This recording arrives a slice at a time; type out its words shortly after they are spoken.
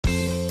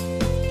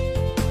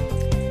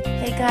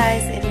Hey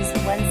guys, it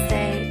is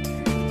Wednesday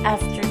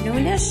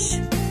afternoonish,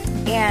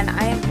 and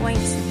I am going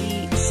to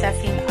be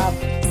chefing up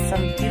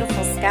some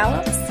beautiful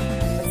scallops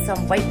with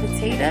some white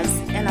potatoes,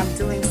 and I'm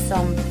doing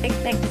some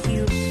picnic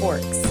cube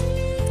porks.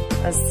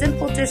 A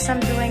simple dish I'm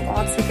doing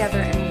all together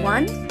in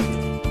one.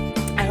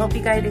 I hope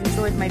you guys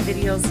enjoyed my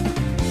videos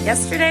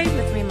yesterday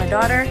with me and my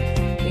daughter.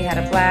 We had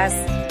a blast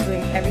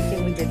doing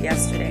everything we did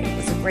yesterday. It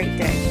was a great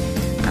day.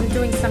 I'm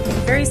doing something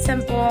very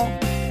simple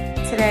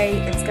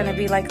today. It's gonna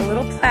be like a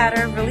little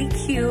platter, really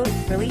cute,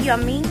 really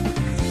yummy.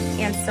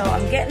 And so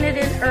I'm getting it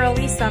in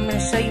early, so I'm gonna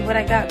show you what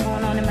I got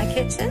going on in my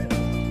kitchen,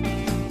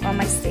 on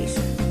my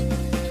station.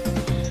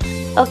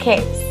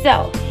 Okay,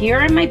 so here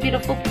are my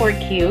beautiful pork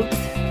cubes,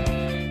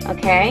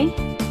 okay?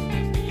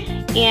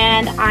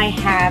 And I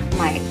have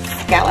my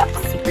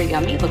scallops, super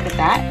yummy, look at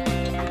that.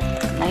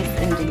 Nice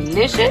and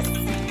delicious,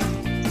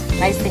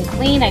 nice and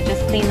clean, I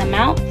just cleaned them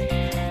out.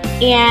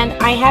 And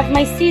I have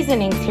my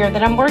seasonings here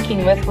that I'm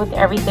working with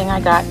everything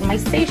I got in my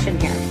station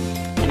here.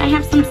 And I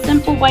have some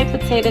simple white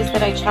potatoes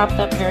that I chopped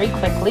up very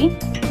quickly.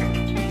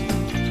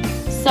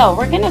 So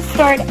we're gonna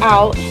start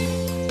out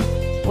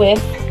with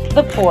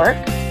the pork.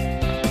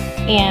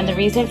 And the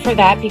reason for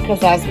that,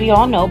 because as we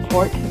all know,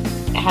 pork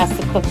has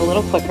to cook a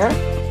little quicker.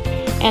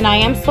 And I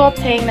am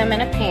sauteing them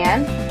in a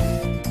pan.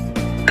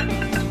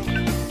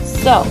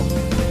 So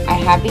I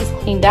have these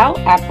cleaned out,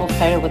 apple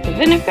cider with the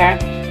vinegar.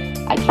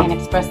 I can't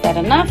express that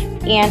enough,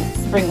 and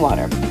spring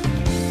water.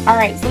 All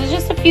right, so there's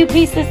just a few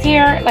pieces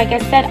here. Like I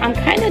said, I'm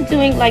kind of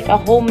doing like a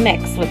whole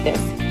mix with this.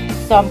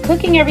 So I'm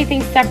cooking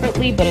everything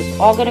separately, but it's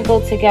all gonna go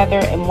together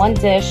in one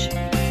dish.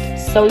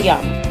 So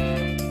yum.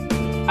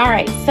 All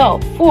right, so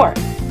for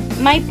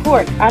my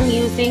pork, I'm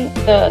using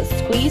the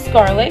squeezed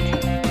garlic,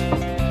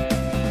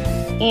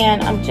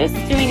 and I'm just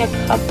doing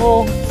a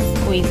couple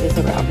squeezes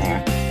around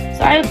there.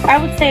 So I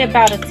would say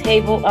about a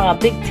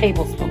big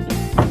tablespoon,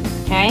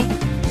 okay?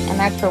 And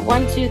that's for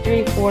 1, 2,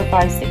 3, 4,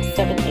 5, 6,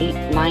 7, 8,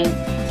 9,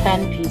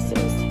 10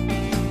 pieces.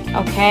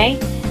 Okay,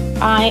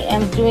 I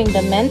am doing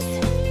the minced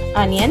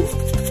onion.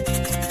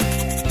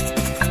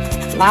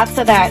 Lots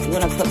of that. You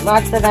want to put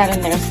lots of that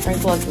in there.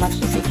 Sprinkle as much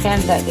as you can,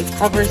 that it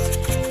covers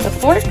the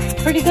pork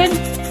pretty good.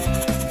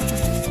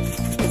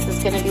 This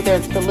is going to be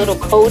the little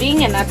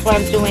coating, and that's what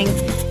I'm doing.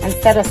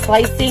 Instead of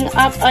slicing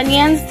up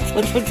onions,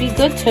 which would be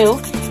good too,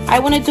 I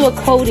want to do a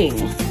coating,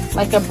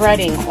 like a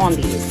breading on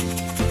these.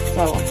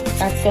 So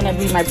that's gonna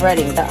be my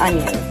breading, the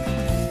onion.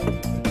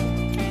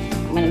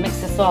 I'm gonna mix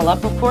this all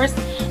up, of course.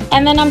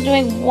 And then I'm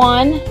doing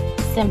one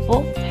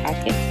simple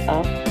packet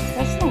of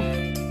pesto.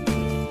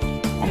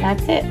 And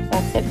that's it.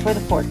 That's it for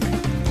the pork.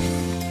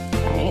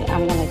 All right,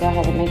 I'm gonna go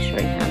ahead and make sure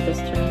I have this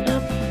turned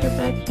up here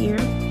back here.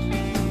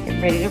 Get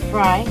ready to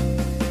fry.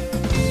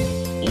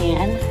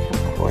 And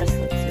of course,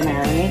 let's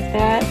marinate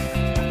that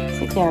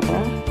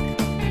together.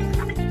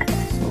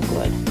 So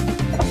good.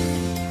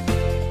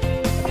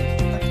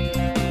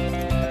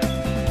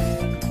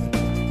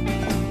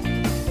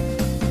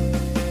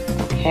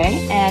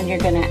 Okay, and you're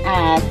gonna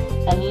add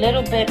a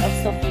little bit of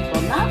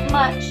sofrito, not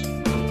much,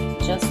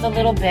 just a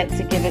little bit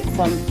to give it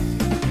some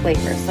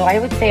flavor. So I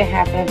would say a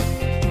half a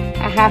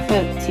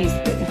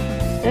teaspoon,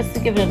 just to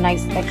give it a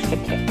nice extra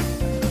kick.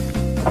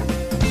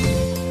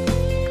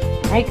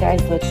 All right,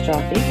 guys, let's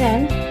drop these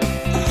in.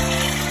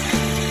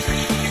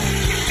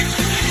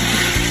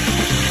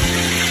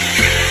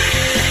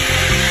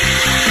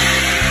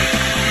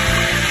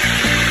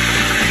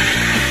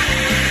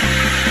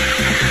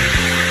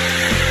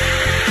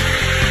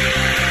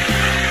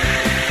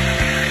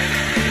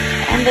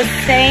 The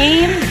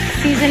same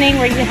seasoning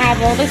where you have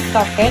all this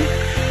stuff in,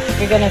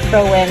 you're gonna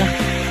throw in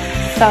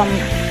some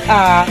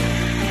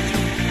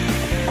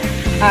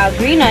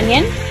green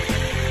onion,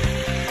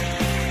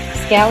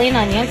 scallion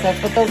onions, that's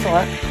what those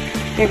are.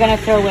 You're gonna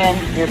throw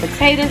in your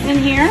potatoes in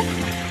here.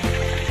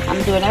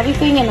 I'm doing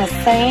everything in the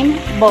same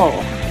bowl.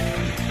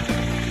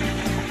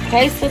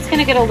 Okay, so it's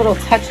gonna get a little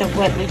touch of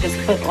what we just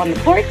put on the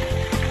pork.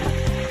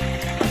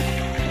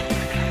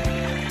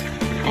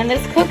 And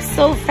this cooks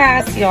so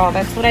fast, y'all.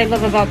 That's what I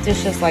love about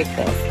dishes like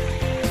this,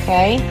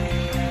 okay?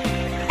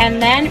 And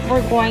then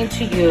we're going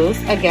to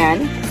use,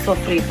 again,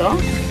 sofrito.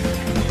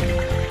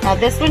 Now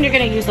this one you're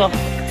gonna use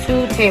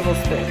 2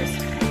 tablespoons.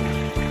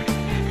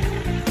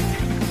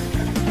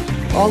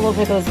 All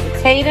over those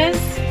potatoes.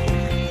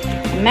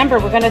 Remember,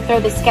 we're gonna throw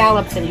the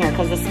scallops in here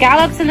because the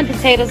scallops and the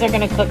potatoes are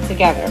gonna cook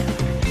together.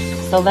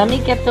 So let me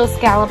get those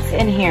scallops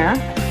in here.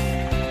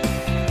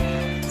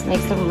 Let's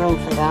make some room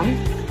for them.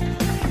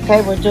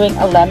 Okay, we're doing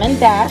a lemon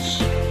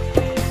dash.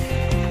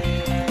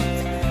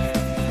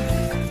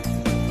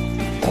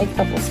 Okay, a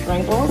couple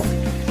sprinkles.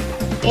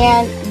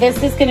 And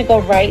this is gonna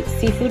go right,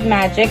 Seafood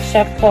Magic,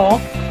 Chef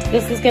Paul.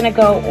 This is gonna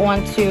go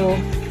onto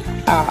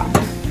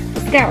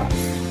the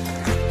scallops.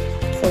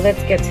 So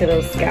let's get to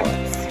those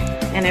scallops.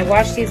 And I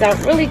washed these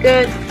out really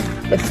good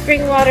with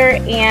spring water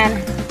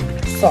and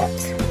salt.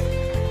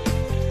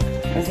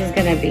 This is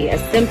gonna be a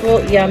simple,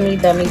 yummy,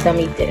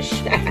 dummy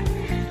dish.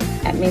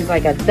 That means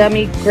like a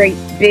dummy, great,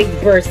 big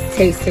burst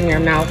taste in your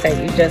mouth that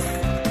you just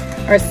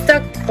are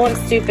stuck on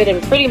stupid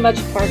and pretty much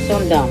parked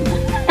on dumb.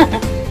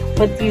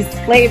 put these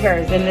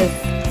flavors in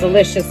this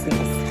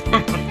deliciousness.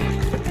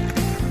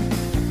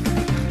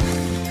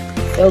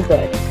 So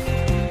good.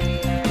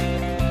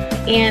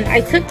 And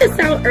I took this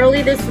out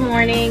early this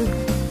morning.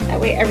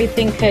 That way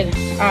everything could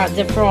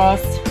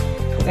defrost.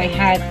 Because I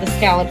had the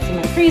scallops in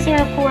my freezer,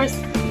 of course.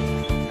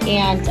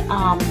 And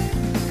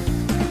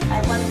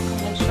I wanted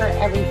to make sure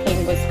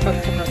everything was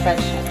cooked to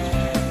perfection.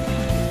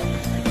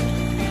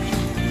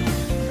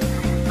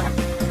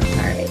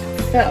 Alright,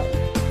 so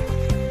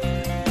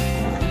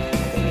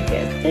let me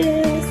get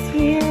this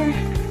here.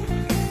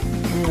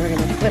 And we're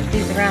going to flip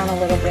these around a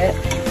little bit.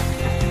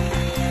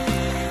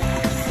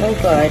 So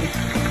good.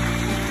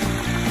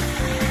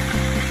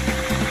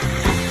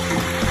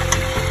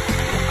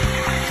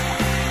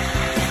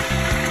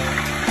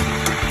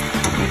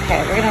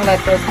 Okay, we're gonna let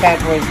those bad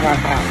boys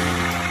rock out.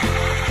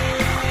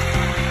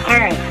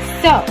 Alright,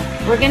 so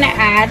we're gonna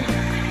add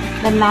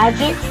the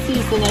magic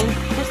seasoning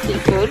for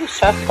seafood,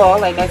 Chef Paul,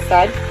 like I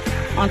said,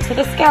 onto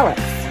the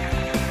scallops.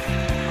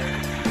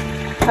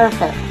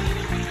 Perfect.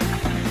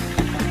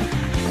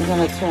 We're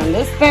gonna turn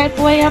this bad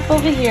boy up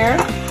over here.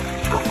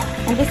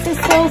 And this is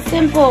so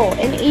simple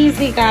and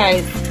easy,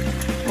 guys.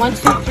 1,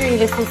 2, 3,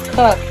 this is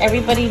cooked.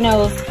 Everybody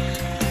knows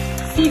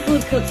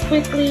seafood cooks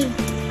quickly.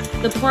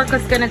 The pork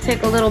is gonna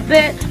take a little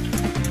bit,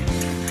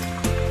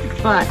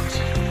 but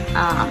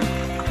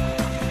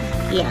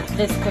yeah,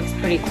 this cooks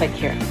pretty quick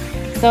here.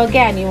 So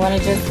again, you wanna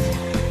just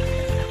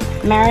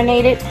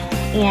marinate it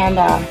and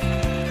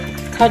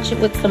touch it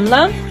with some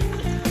love.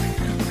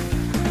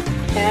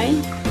 Okay,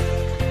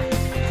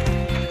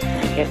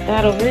 get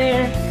that over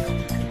there.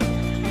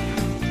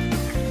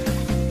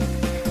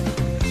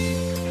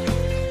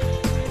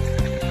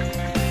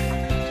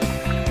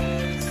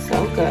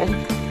 So good.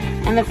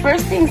 And the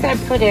first things I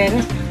put in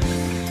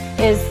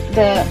is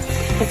the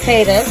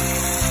potatoes,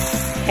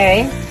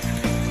 okay?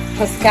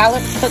 Because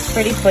scallops cook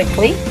pretty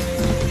quickly.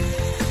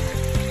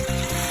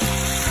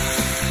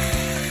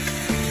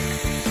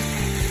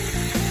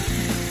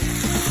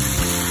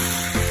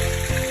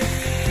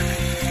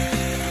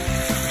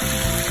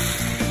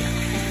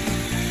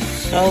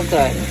 So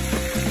good.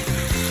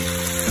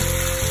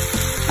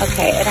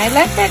 Okay, and I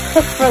let that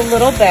cook for a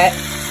little bit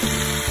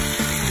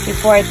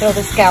before I throw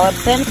the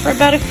scallops in for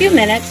about a few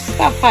minutes,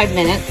 about 5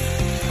 minutes.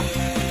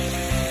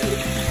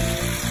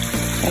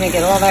 Gonna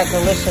get all that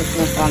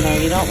deliciousness on there.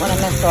 You don't want to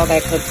miss all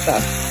that good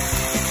stuff.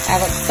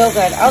 That looks so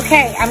good.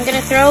 Okay, I'm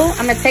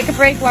gonna take a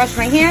break, wash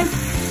my hands,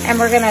 and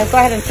we're gonna go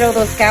ahead and throw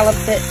those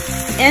scallops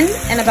in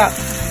about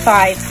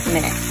 5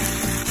 minutes.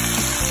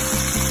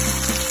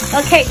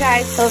 Okay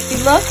guys, so if you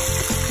look,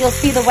 you'll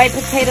see the white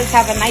potatoes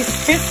have a nice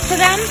crisp to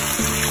them.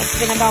 It's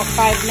been about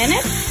 5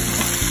 minutes.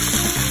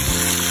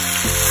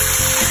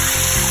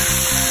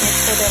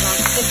 So they're not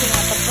sticking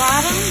at the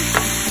bottom.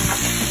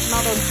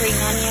 Smell those green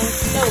onions,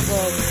 so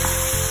good.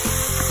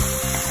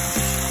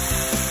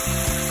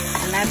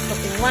 And that's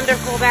looking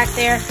wonderful back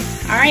there.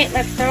 All right,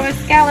 let's throw our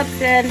scallops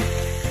in.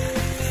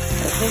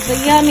 This is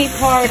the yummy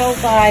part, oh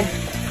God.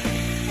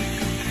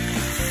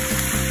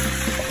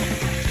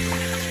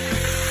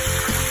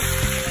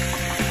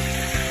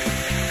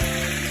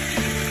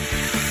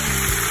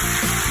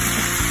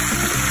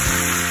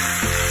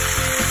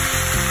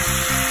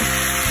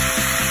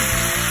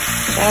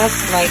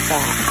 Just like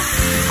that.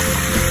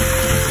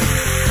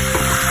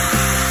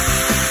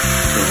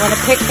 You want to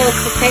pick those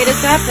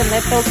potatoes up and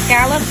let those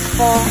scallops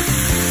fall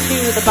to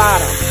the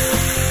bottom.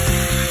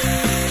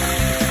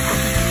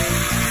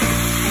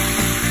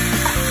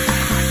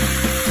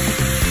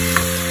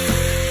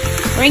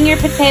 Bring your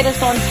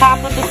potatoes on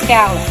top of the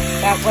scallops.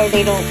 That way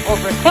they don't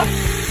overcook.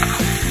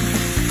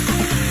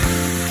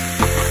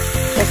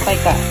 Just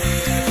like that.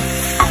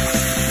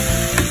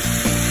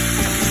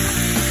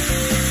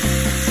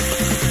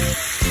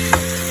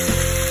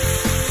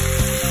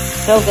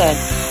 So good.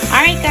 All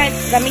right,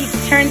 guys, let me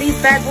turn these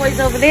bad boys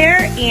over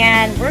there,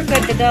 and we're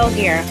good to go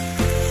here.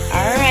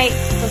 All right,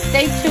 so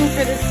stay tuned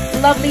for this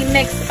lovely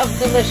mix of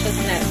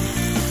deliciousness.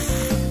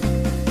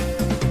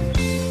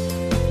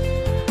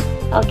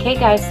 Okay,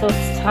 guys, so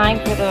it's time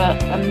for the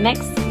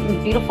mixed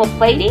beautiful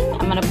plating.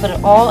 I'm gonna put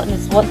it all in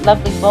this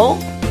lovely bowl,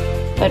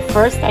 but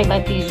first I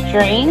let these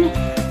drain,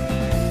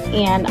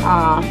 and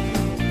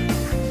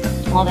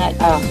all that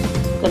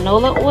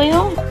canola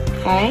oil.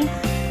 Okay.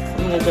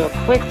 I'm going to do a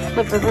quick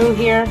flipperoo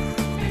here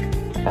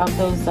without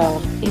those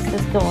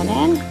pieces going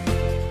in.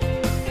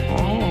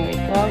 Okay, there we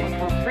go. Look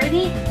how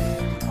pretty.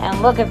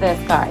 And look at this,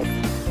 guys.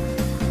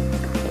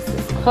 This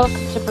is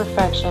cooked to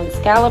perfection.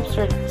 Scallops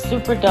are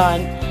super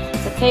done.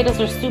 Potatoes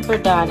are super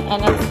done.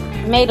 And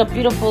it's made a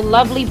beautiful,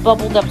 lovely,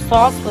 bubbled up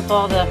sauce with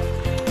all the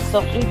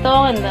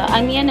sofrito and the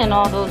onion and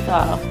all those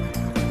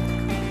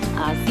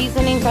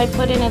seasonings I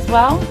put in as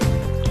well.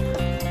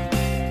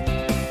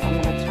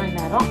 I'm going to turn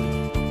that off.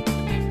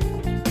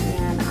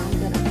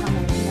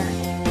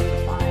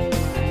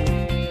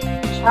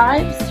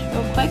 Chives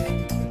real quick.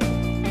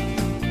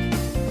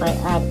 Right,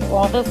 add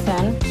all this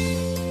in.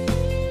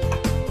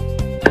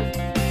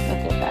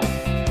 Look at that.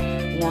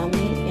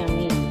 Yummy,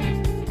 yummy.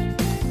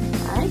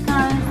 Alright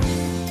guys.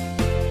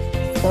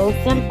 So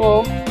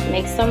simple.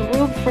 Make some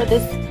room for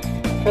this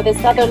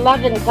other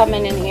lovin'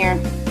 coming in here.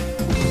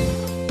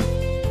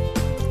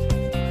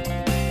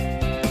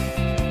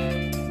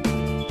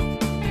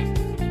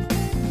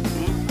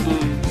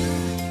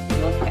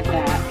 Look at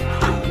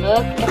that.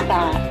 Look at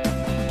that.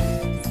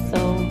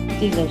 So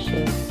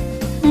delicious.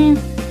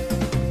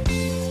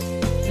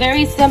 It's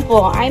very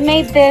simple. I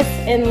made this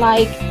in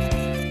like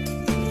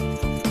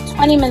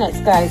 20 minutes,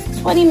 guys.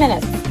 20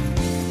 minutes.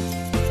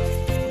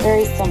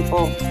 Very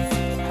simple.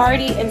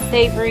 Hearty and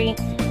savory.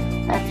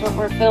 That's what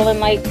we're feeling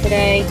like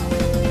today.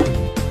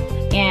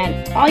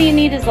 And all you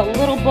need is a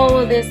little bowl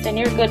of this and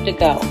you're good to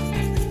go.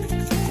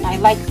 And I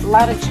like a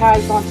lot of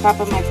chives on top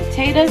of my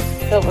potatoes,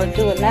 so we're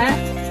doing that.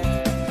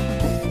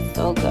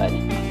 So good.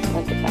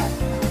 Look at that.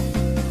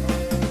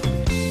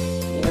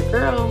 Your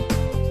girl.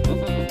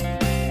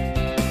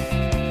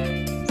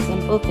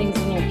 Simple things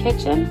in your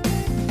kitchen.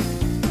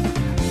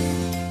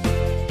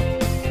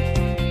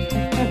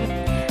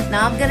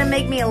 Now I'm gonna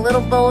make me a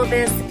little bowl of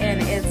this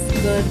and it's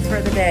good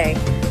for the day.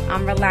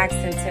 I'm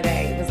relaxing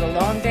today. It was a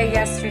long day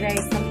yesterday,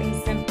 something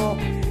simple.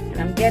 And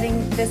I'm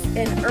getting this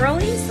in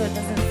early so it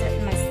doesn't sit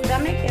in my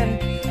stomach.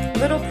 And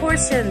little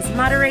portions,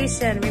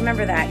 moderation.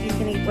 Remember that. You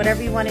can eat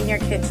whatever you want in your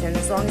kitchen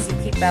as long as you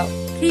keep up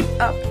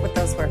with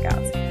those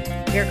workouts.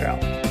 Your girl.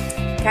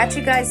 Catch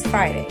you guys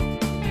Friday.